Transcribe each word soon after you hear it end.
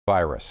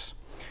virus.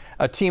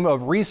 A team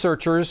of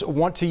researchers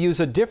want to use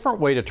a different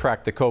way to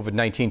track the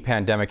COVID-19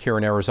 pandemic here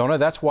in Arizona.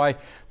 That's why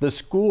the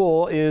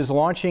school is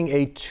launching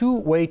a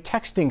two-way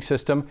texting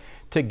system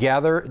to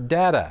gather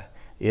data.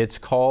 It's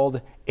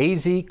called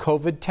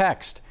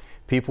azcovidtext.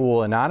 People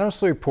will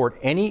anonymously report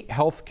any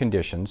health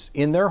conditions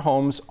in their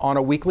homes on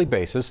a weekly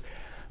basis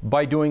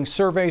by doing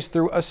surveys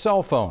through a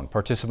cell phone.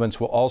 Participants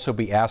will also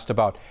be asked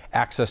about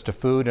access to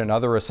food and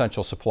other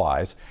essential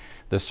supplies.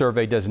 The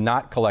survey does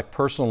not collect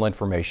personal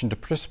information. To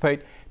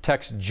participate,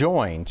 text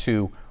JOIN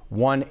to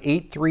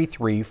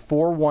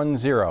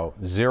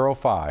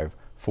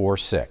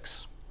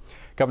 1-833-410-0546.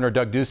 Governor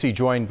Doug Ducey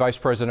joined Vice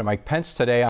President Mike Pence today